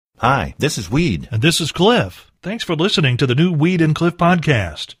Hi, this is Weed. And this is Cliff. Thanks for listening to the new Weed and Cliff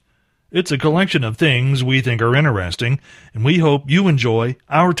podcast. It's a collection of things we think are interesting, and we hope you enjoy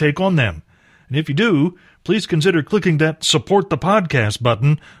our take on them. And if you do, please consider clicking that Support the Podcast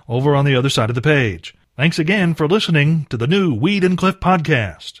button over on the other side of the page. Thanks again for listening to the new Weed and Cliff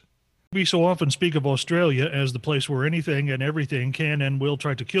podcast. We so often speak of Australia as the place where anything and everything can and will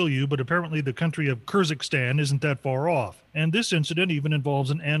try to kill you, but apparently the country of Kyrgyzstan isn't that far off. And this incident even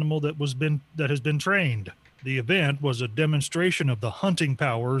involves an animal that has been trained. The event was a demonstration of the hunting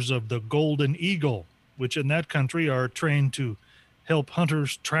powers of the golden eagle, which in that country are trained to help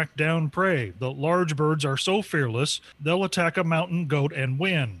hunters track down prey. The large birds are so fearless, they'll attack a mountain goat and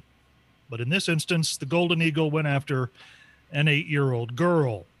win. But in this instance, the golden eagle went after an 8-year-old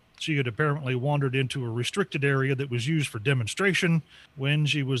girl. She had apparently wandered into a restricted area that was used for demonstration when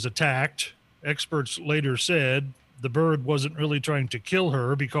she was attacked. Experts later said the bird wasn't really trying to kill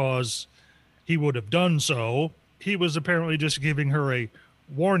her because he would have done so. He was apparently just giving her a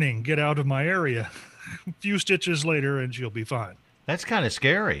warning, get out of my area. A few stitches later and she'll be fine. That's kind of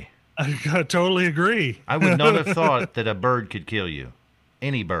scary. I totally agree. I would not have thought that a bird could kill you.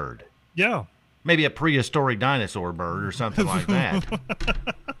 Any bird. Yeah. Maybe a prehistoric dinosaur bird or something like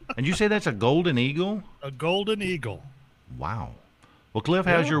that. And you say that's a golden eagle? A golden eagle. Wow. Well, Cliff,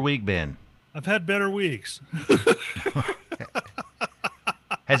 how's your week been? I've had better weeks.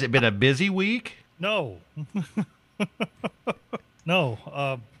 Has it been a busy week? No.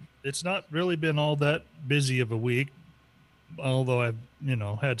 No. It's not really been all that busy of a week, although I've,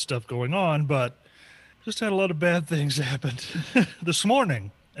 had stuff going on, but just had a lot of bad things happen. This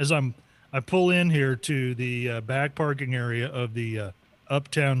morning, as I pull in here to the back parking area of the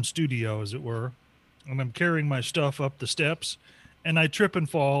uptown studio, as it were, and I'm carrying my stuff up the steps, and I trip and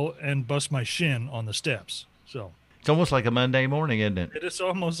fall and bust my shin on the steps. So it's almost like a Monday morning, isn't it? It is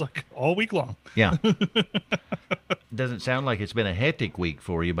almost like all week long. Yeah. Doesn't sound like it's been a hectic week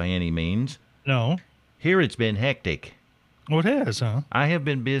for you by any means. No. Here it's been hectic. Oh, it has, huh? I have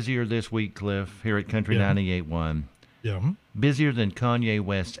been busier this week, Cliff, here at Country 98.1. Yeah. Busier than Kanye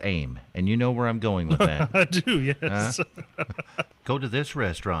West's AIM. And you know where I'm going with that. I do, yes. Go to this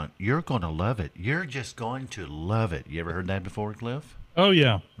restaurant. You're going to love it. You're just going to love it. You ever heard that before, Cliff? Oh,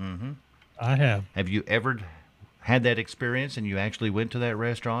 yeah. Mm-hmm. I have. Have you ever had that experience and you actually went to that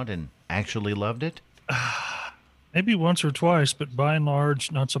restaurant and actually loved it? Maybe once or twice, but by and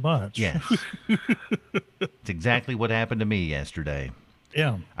large, not so much. Yes. It's exactly what happened to me yesterday.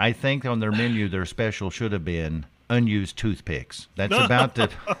 Yeah. I think on their menu, their special should have been unused toothpicks. That's about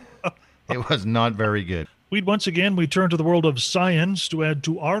it. It was not very good. We turn to the world of science to add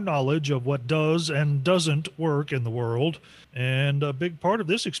to our knowledge of what does and doesn't work in the world. And a big part of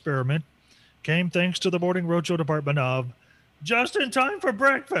this experiment came thanks to the Morning Roadshow department of Just in Time for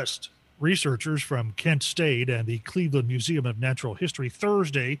Breakfast. Researchers from Kent State and the Cleveland Museum of Natural History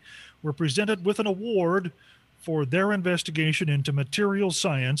Thursday were presented with an award for their investigation into material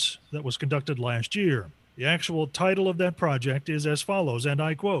science that was conducted last year. The actual title of that project is as follows, and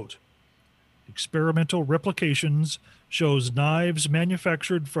I quote, "Experimental replications shows knives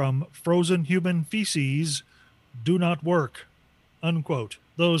manufactured from frozen human feces do not work," unquote.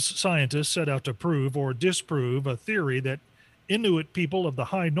 Those scientists set out to prove or disprove a theory that Inuit people of the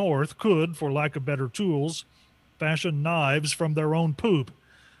high north could, for lack of better tools, fashion knives from their own poop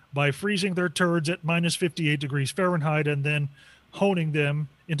by freezing their turds at minus 58 degrees Fahrenheit and then honing them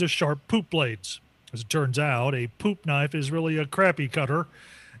into sharp poop blades. As it turns out, a poop knife is really a crappy cutter,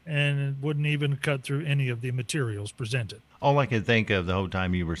 and it wouldn't even cut through any of the materials presented. All I could think of the whole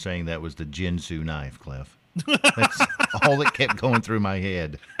time you were saying that was the Jinsu knife, Cliff. That's all that kept going through my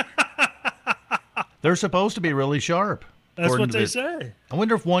head. They're supposed to be really sharp. That's what they say. I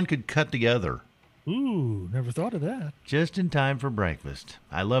wonder if one could cut the other. Ooh, never thought of that. Just in time for breakfast.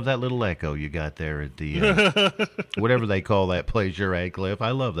 I love that little echo you got there at the, whatever they call that place you're at, Cliff.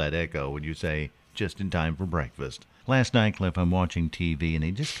 I love that echo when you say, just in time for breakfast. Last night, Cliff, I'm watching TV, and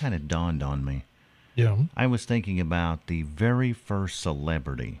it just kind of dawned on me. Yeah. I was thinking about the very first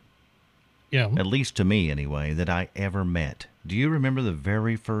celebrity, at least to me anyway, that I ever met. Do you remember the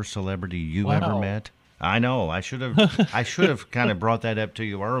very first celebrity you ever met? I know. I should have kind of brought that up to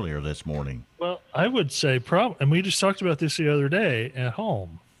you earlier this morning. Well, I would say and we just talked about this the other day at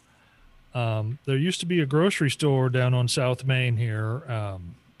home. There used to be a grocery store down on South Main here,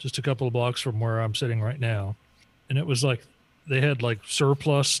 just a couple of blocks from where I'm sitting right now. And it was like, they had like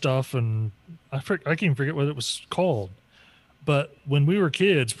surplus stuff, and I can't even forget what it was called. But when we were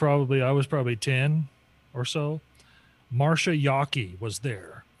kids, I was probably 10 or so, Marcia Yockey was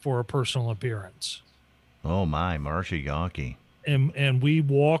there for a personal appearance. Oh my, Marcia Yockey. and we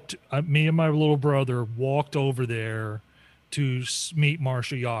walked. Me and my little brother walked over there to meet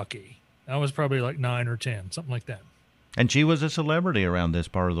Marsha Yaki. I was probably like 9 or 10, something like that. And she was a celebrity around this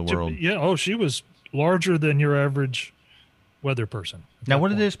part of the world. Yeah. Oh, she was larger than your average weather person. Now, what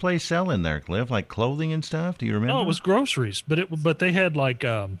did this place sell in there, Cliff? Like clothing and stuff? Do you remember? No, it was groceries, but they had like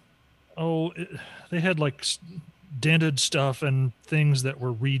they had like dented stuff and things that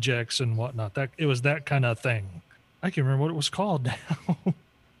were rejects and whatnot. That it was that kind of thing. I can't remember what it was called now.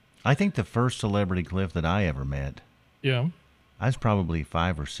 I think the first celebrity, Cliff, that I ever met, Yeah. I was probably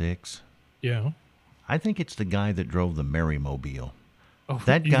 5 or 6. Yeah. I think it's the guy that drove the Merrymobile. Oh,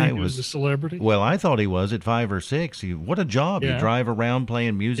 That you guy think he was a celebrity. Well, I thought he was at 5 or 6. What a job. Yeah. You drive around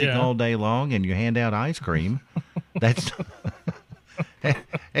playing music Yeah. all day long and you hand out ice cream. That's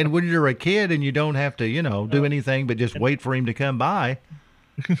and when you're a kid and you don't have to, do anything but just wait for him to come by,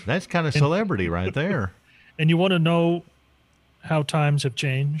 that's kind of celebrity right there. And you want to know how times have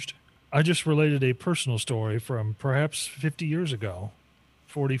changed? I just related a personal story from perhaps 50 years ago,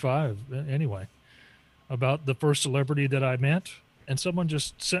 45 anyway, about the first celebrity that I met. And someone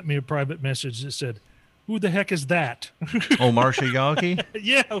just sent me a private message that said, "Who the heck is that?" Oh, Marsha Yaki?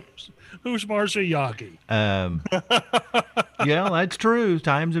 Yeah, who's Marsha Yaki? Yeah, that's true.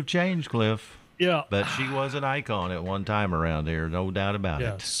 Times have changed, Cliff. Yeah. But she was an icon at one time around here, no doubt about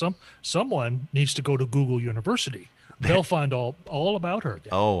Yeah, it. someone needs to go to Google University. They'll find all about her.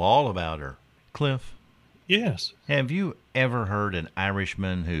 Oh, all about her. Cliff, Yes. have you ever heard an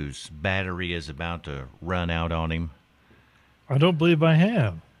Irishman whose battery is about to run out on him? I don't believe I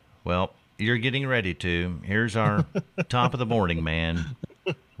have. Well, you're getting ready to. Here's our top of the morning man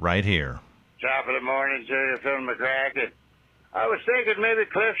right here. Top of the morning to you, Phil McCracken. I was thinking maybe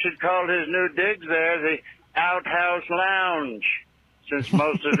Cliff should call his new digs there the Outhouse Lounge, since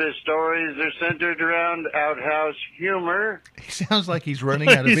most of his stories are centered around outhouse humor. He sounds like he's running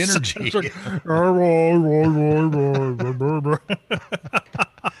out of He energy. sounds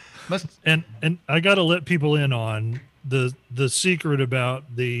Must, and I got to let people in on the secret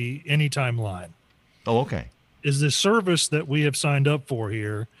about the Anytime line. oh, okay. Is this service that we have signed up for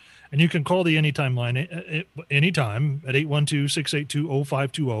here, and you can call the Anytime line anytime at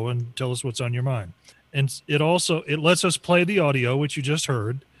 812-682-0520 and tell us what's on your mind. And it lets us play the audio, which you just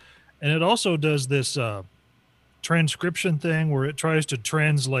heard, and it also does this transcription thing where it tries to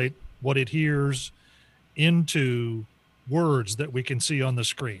translate what it hears into words that we can see on the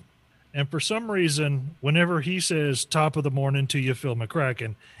screen. And for some reason, whenever he says "top of the morning to you, Phil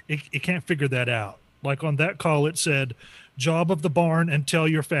McCracken," it can't figure that out. Like on that call, it said, "Job of the barn and tell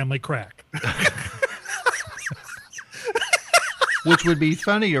your family crack." Which would be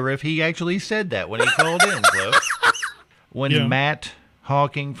funnier if he actually said that when he called in, Cliff. When Yeah. Matt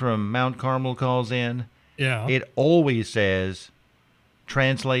Hawking from Mount Carmel calls in, Yeah. it always says,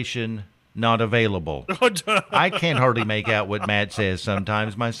 translation not available. I can't hardly make out what Matt says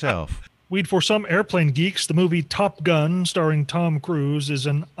sometimes myself. For some airplane geeks, the movie Top Gun, starring Tom Cruise, is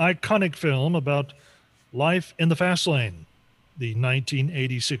an iconic film about life in the fast lane. The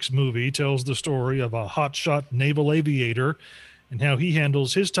 1986 movie tells the story of a hotshot naval aviator and how he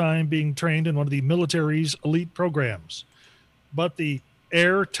handles his time being trained in one of the military's elite programs. But the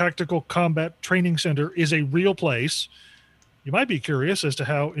Air Tactical Combat Training Center is a real place. You might be curious as to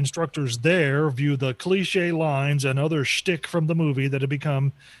how instructors there view the cliche lines and other shtick from the movie that have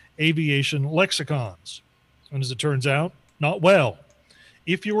become aviation lexicons. And as it turns out, not well.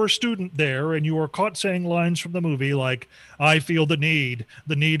 If you were a student there and you are caught saying lines from the movie like, "I feel the need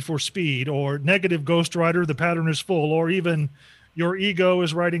for speed," or "negative Ghost Rider, the pattern is full," or even "your ego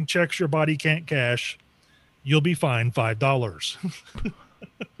is writing checks your body can't cash," you'll be fined $5.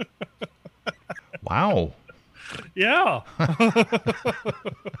 Wow. Yeah.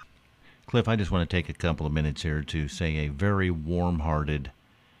 Cliff, I just want to take a couple of minutes here to say a very warm-hearted,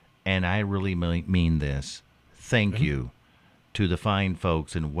 and I really mean this, thank you to the fine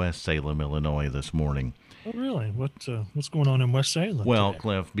folks in West Salem, Illinois this morning. Oh, really? What's going on in West Salem Well, today?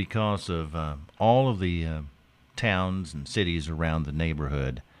 Cliff, because of all of the towns and cities around the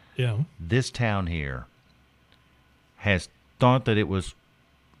neighborhood, Yeah. this town here has thought that it was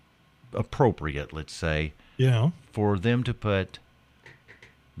appropriate, let's say, Yeah. for them to put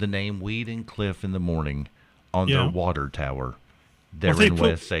the name Weed and Cliff in the Morning on Yeah. their water tower there they in put-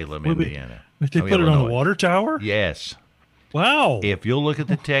 West Salem, wait, wait. Indiana. They Oh, put it on Illinois. the water tower? Yes. Wow. If you'll look at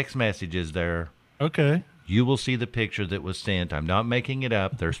the text messages there, Okay. you will see the picture that was sent. I'm not making it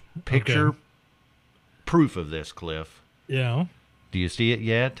up. There's picture proof of this, Cliff. Yeah. Do you see it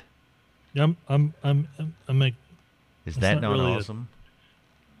yet? I'm like, Is It's that not not really awesome?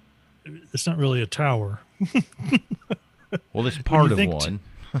 it's not really a tower. Well, it's part you of think one.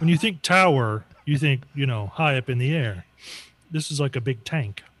 When you think tower, you think, high up in the air. This is like a big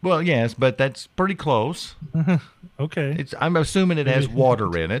tank. Well, yes, but that's pretty close. Okay. I'm assuming it has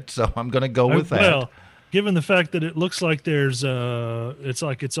water in it, so I'm going to go with that. Well, given the fact that it looks like there's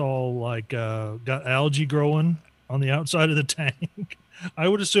it's all like got algae growing on the outside of the tank, I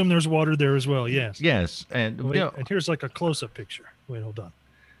would assume there's water there as well. Yes. Yes, and Wait, and here's like a close-up picture. Wait, hold on.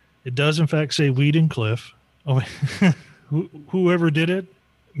 It does in fact say Weed and Cliff. Oh, wait. Whoever did it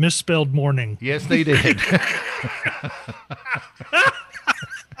misspelled morning. yes, they did.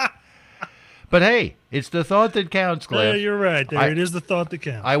 But hey, it's the thought that counts, Cliff. Yeah, you're right. It is the thought that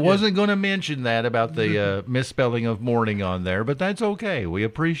counts. I wasn't going to mention that about the misspelling of morning on there, but that's okay. We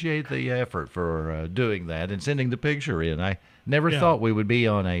appreciate the effort for doing that and sending the picture in. I never thought we would be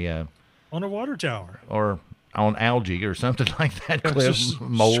on a water tower or on algae or something like that, It's Cliff. just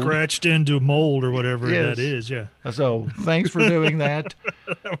Mold. scratched into mold or whatever Yes. that is. Yeah, So thanks for doing that.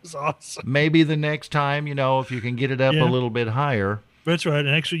 that was awesome. Maybe the next time, if you can get it up Yeah. a little bit higher. That's right, and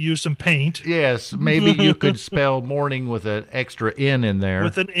actually use some paint Yes, maybe you could spell morning with an extra N in there.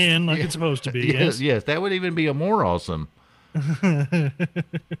 with an N like it's supposed to be. Yes, that would even be a more awesome.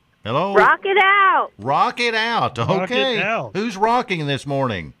 Hello? Rock it out. Rock it out. Rock Okay. it out. Who's rocking this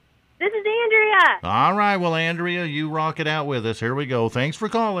morning? This is Andrea. All right, well, Andrea, you rock it out with us. Here we go. Thanks for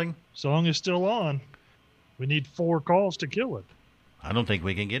calling. Song is still on. We need 4 calls to kill it. I don't think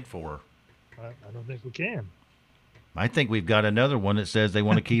we can get 4. I don't think we can. I think we've got another one that says they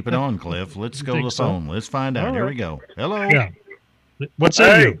want to keep it on, Cliff. Let's go to think the so? phone. Let's find out. All Here right. we go. Hello. Yeah. What's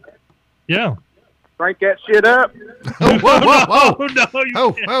that? Hey. You? Yeah. Crank that shit up. Oh, whoa, whoa, whoa. Oh no! You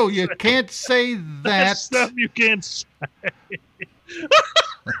Oh, can't. oh, you can't say that. That's stuff you can't say.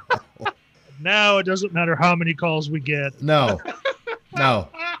 Now it doesn't matter how many calls we get. No. No.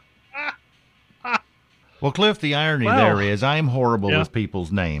 Well, Cliff, the irony Wow. there is I'm horrible Yeah. with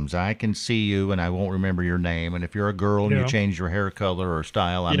people's names. I can see you and I won't remember your name. And if you're a girl and Yeah. you change your hair color or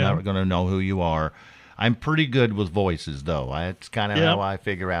style, I'm Yeah. not going to know who you are. I'm pretty good with voices, though. That's kind of Yeah. how I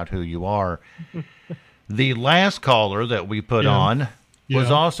figure out who you are. The last caller that we put Yeah. on was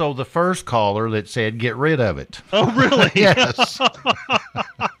Yeah. also the first caller that said, get rid of it. Oh really? Yes.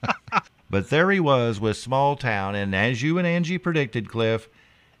 But there he was with Small Town, and as you and Angie predicted, Cliff,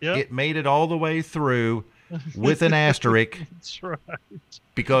 Yep. it made it all the way through with an asterisk That's right.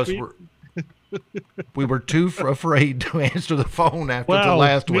 because we were too afraid to answer the phone after the Wow.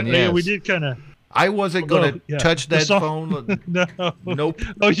 last one. Yeah, Yes, we did kind of. I wasn't going to yeah. touch The that song- phone. No. Nope.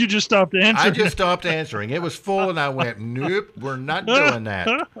 Oh, you just stopped answering. I just stopped answering. It was full, and I went, nope, we're not doing that.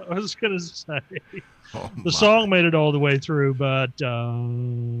 I was gonna say Oh, the my. song made it all the way through, but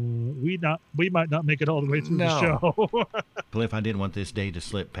we might not make it all the way through the show. Cliff, I didn't want this day to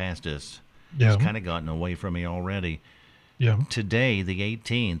slip past us. Yeah. It's kind of gotten away from me already. Yeah. Today, the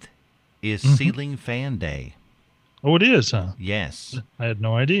 18th, is Mm-hmm. Ceiling Fan Day. Oh, it is, huh? Yes. I had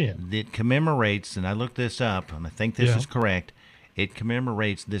no idea. It commemorates, and I looked this up, and I think this Yeah. is correct. It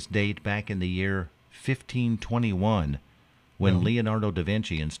commemorates this date back in the year 1521 when Leonardo da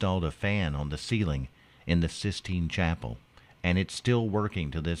Vinci installed a fan on the ceiling in the Sistine Chapel. And it's still working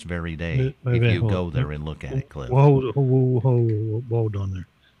to this very day Wait, if you hold go on. there and look at it, Cliff. Hold on there.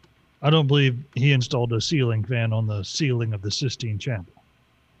 I don't believe he installed a ceiling fan on the ceiling of the Sistine Chapel.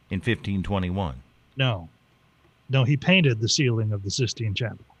 In 1521. No, he painted the ceiling of the Sistine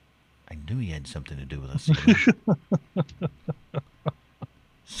Chapel. I knew he had something to do with a ceiling.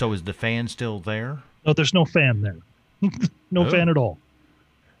 So is the fan still there? No, there's no fan there. No Oh. fan at all.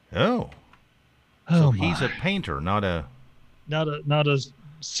 Oh. Oh, So my. he's a painter, not a... not a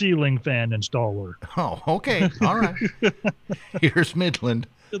ceiling fan installer. Oh, okay. All right. Here's Midland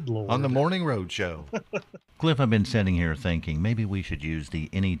Good Lord. on the Morning Road Show. Cliff, I've been sitting here thinking maybe we should use the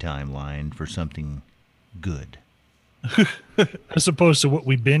anytime line for something good. As opposed to what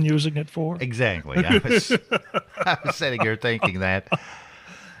we've been using it for. Exactly. I was sitting here thinking that.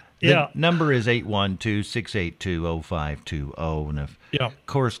 The Yeah. number is 812-682-0520. And of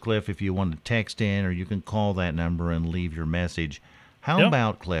course, Cliff, if you want to text in or you can call that number and leave your message. How Yeah.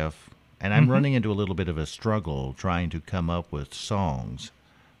 about, Cliff, and I'm running into a little bit of a struggle trying to come up with songs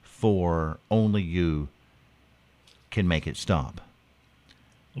for Only You Can Make It Stop.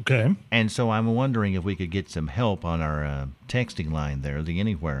 Okay. And so I'm wondering if we could get some help on our texting line there, the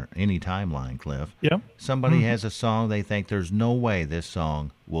anytime line, Cliff. Yeah. Somebody has a song they think there's no way this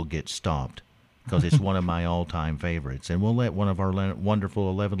song will get stopped because it's one of my all-time favorites. And we'll let one of our wonderful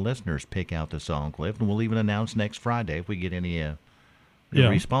 11 listeners pick out the song, Cliff, and we'll even announce next Friday if we get any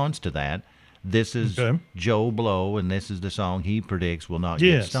response to that. This is Okay. Joe Blow, and this is the song he predicts will not get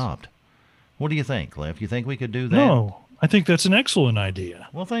Yes. stopped. What do you think, Cliff? You think we could do that? No, I think that's an excellent idea.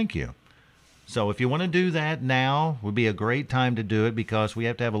 Well, thank you. So if you want to do that now, would be a great time to do it because we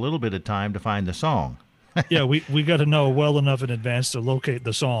have to have a little bit of time to find the song. Yeah, we got to know well enough in advance to locate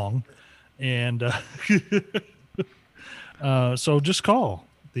the song. And so just call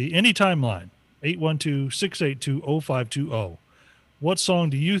the Anytime line, 812-682-0520. What song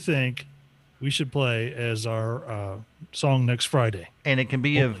do you think we should play as our song next Friday? And it can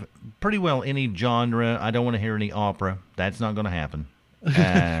be of pretty well any genre. I don't want to hear any opera. That's not going to happen.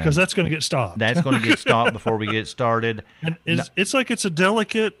 Because that's going to get stopped. That's going to get stopped before we get started. And it's like it's a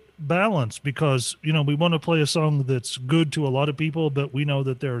delicate balance because, we want to play a song that's good to a lot of people, but we know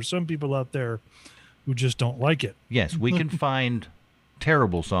that there are some people out there who just don't like it. Yes, we can find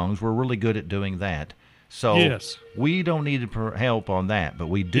terrible songs. We're really good at doing that. So yes. We don't need help on that, but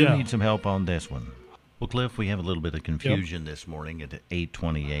we do Yeah. need some help on this one. Well, Cliff, we have a little bit of confusion this morning at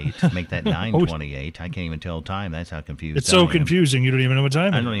 8:28. Make that 9:28. I can't even tell time. That's how confused It's so I am. confusing. You don't even know what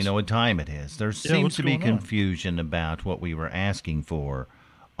time it I don't is. even know what time it is. There seems what's to be going on? confusion about what we were asking for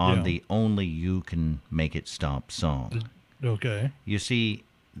on Yeah. the Only You Can Make It Stop song. Okay. You see,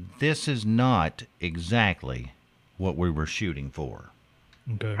 this is not exactly what we were shooting for.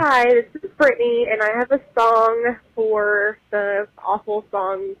 Okay. Hi, this is Brittany, and I have a song for the awful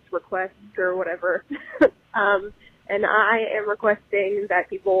songs request or whatever. And I am requesting that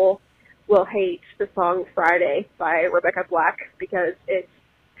people will hate the song Friday by Rebecca Black because it's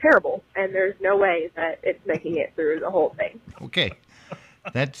terrible, and there's no way that it's making it through the whole thing. Okay.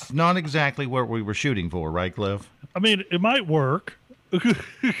 That's not exactly what we were shooting for, right, Cliff? I mean, it might work. I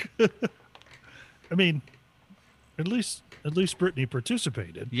mean, at least Brittany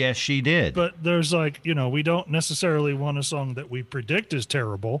participated. Yes, she did. But there's we don't necessarily want a song that we predict is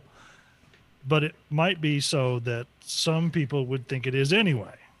terrible, but it might be so that some people would think it is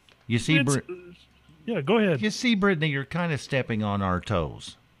anyway. You see, Yeah, go ahead. Brittany, you're kind of stepping on our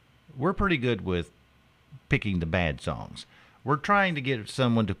toes. We're pretty good with picking the bad songs. We're trying to get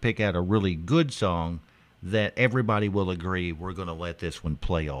someone to pick out a really good song that everybody will agree we're going to let this one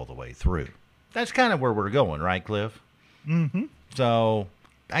play all the way through. That's kind of where we're going, right, Cliff? Mm-hmm. So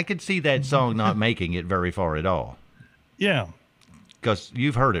I could see that song not making it very far at all. Yeah. Because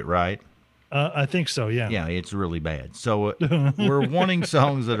you've heard it, right? I think so, yeah. Yeah, it's really bad. So we're wanting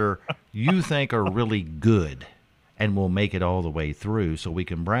songs that you think are really good and will make it all the way through so we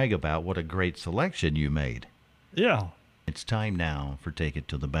can brag about what a great selection you made. Yeah. It's time now for Take It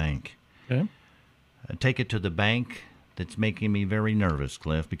to the Bank. Okay. Take It to the Bank, that's making me very nervous,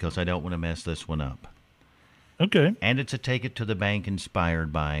 Cliff, because I don't want to mess this one up. Okay. And it's a Take It to the Bank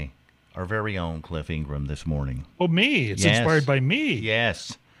inspired by our very own Cliff Ingram this morning. Oh, me. It's Yes. inspired by me.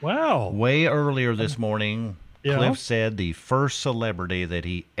 Yes. Wow. Way earlier this morning, Yeah. Cliff said the first celebrity that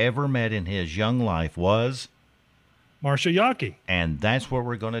he ever met in his young life was, Marcia Yaki. and that's what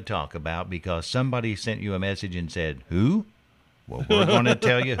we're going to talk about because somebody sent you a message and said, who? Well, we're going to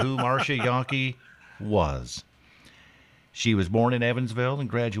tell you who Marcia Yaki was. She was born in Evansville and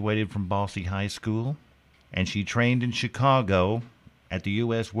graduated from Bosse High School, and she trained in Chicago at the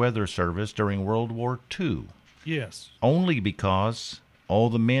U.S. Weather Service during World War II, Yes. only because all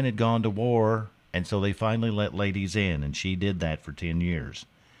the men had gone to war, and so they finally let ladies in, and she did that for 10 years.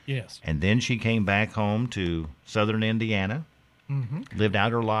 Yes. And then she came back home to southern Indiana, lived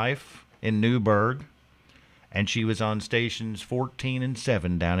out her life in Newburgh, and she was on stations 14 and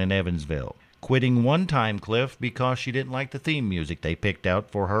 7 down in Evansville. Quitting one time, Cliff, because she didn't like the theme music they picked out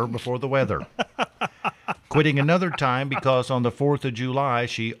for her before the weather. Quitting another time because on the 4th of July,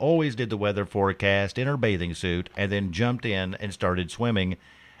 she always did the weather forecast in her bathing suit and then jumped in and started swimming.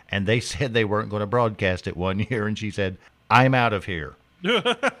 And they said they weren't going to broadcast it one year, and she said, I'm out of here.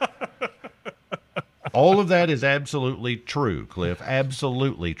 All of that is absolutely true, Cliff.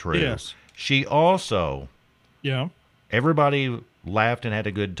 Absolutely true. Yes. She also, Yeah. everybody laughed and had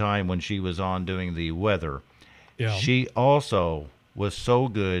a good time when she was on doing the weather. Yeah. She also was so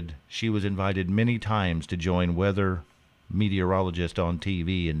good, she was invited many times to join weather meteorologist on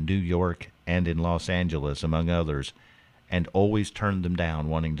TV in New York and in Los Angeles, among others, and always turned them down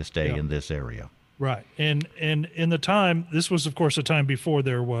wanting to stay Yeah. in this area. Right. And in the time, this was, of course, a time before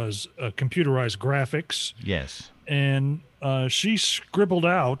there was computerized graphics. Yes. And she scribbled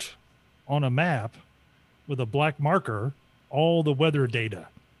out on a map with a black marker all the weather data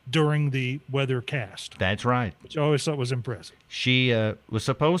during the weather cast, That's right. which I always thought was impressive. She was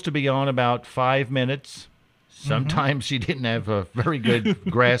supposed to be on about 5 minutes. Sometimes she didn't have a very good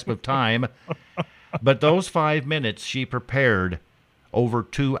grasp of time. But those 5 minutes, she prepared over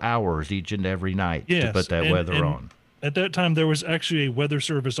 2 hours each and every night to Yes, put that and- weather and on. At that time, there was actually a weather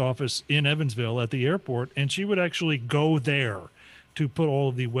service office in Evansville at the airport, and she would actually go there to put all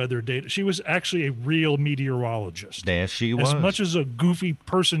of the weather data. She was actually a real meteorologist. Yes, she was. As much as a goofy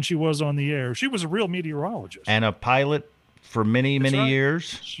person she was on the air, she was a real meteorologist. And a pilot for many, That's many right.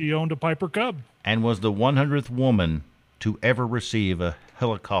 years, She owned a Piper Cub. and was the 100th woman to ever receive a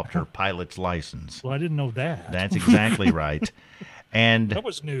helicopter pilot's license. Well, I didn't know that. That's exactly right. And That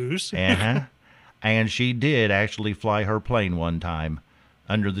was news. uh-huh, and she did actually fly her plane one time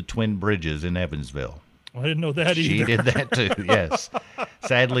under the Twin Bridges in Evansville. I didn't know that She either. did that too, yes.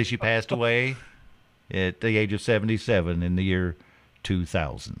 Sadly, she passed away at the age of 77 in the year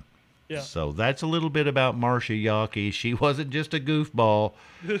 2000. Yeah. So that's a little bit about Marcia Yockey. She wasn't just a goofball.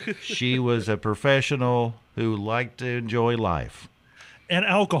 She was a professional who liked to enjoy life. And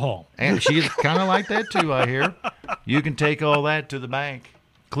alcohol. And she's kind of like that too, I hear. You can take all that to the bank.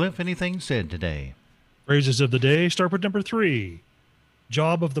 Cliff, anything said today? Phrases of the day start with number 3.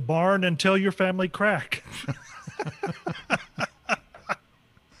 Job of the barn and tell your family crack.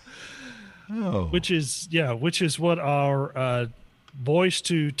 Oh. Which is what our voice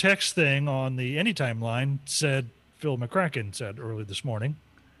to text thing on the Anytime line said. Phil McCracken said early this morning.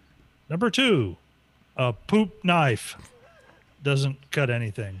 Number 2, a poop knife. Doesn't cut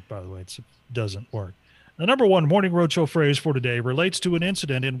anything, by the way. It doesn't work. The number 1 Morning Roadshow phrase for today relates to an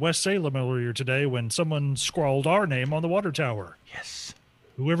incident in West Salem earlier today when someone scrawled our name on the water tower. Yes.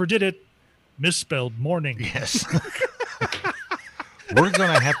 Whoever did it misspelled morning. Yes. We're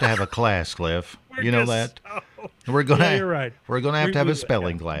going to have a class, Cliff. You know that? We're going Yeah, you're right. We're going to have a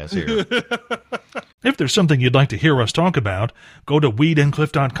spelling class here. If there's something you'd like to hear us talk about, go to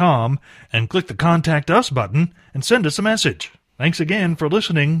weedandcliff.com and click the Contact Us button and send us a message. Thanks again for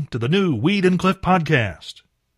listening to the new Weed and Cliff podcast.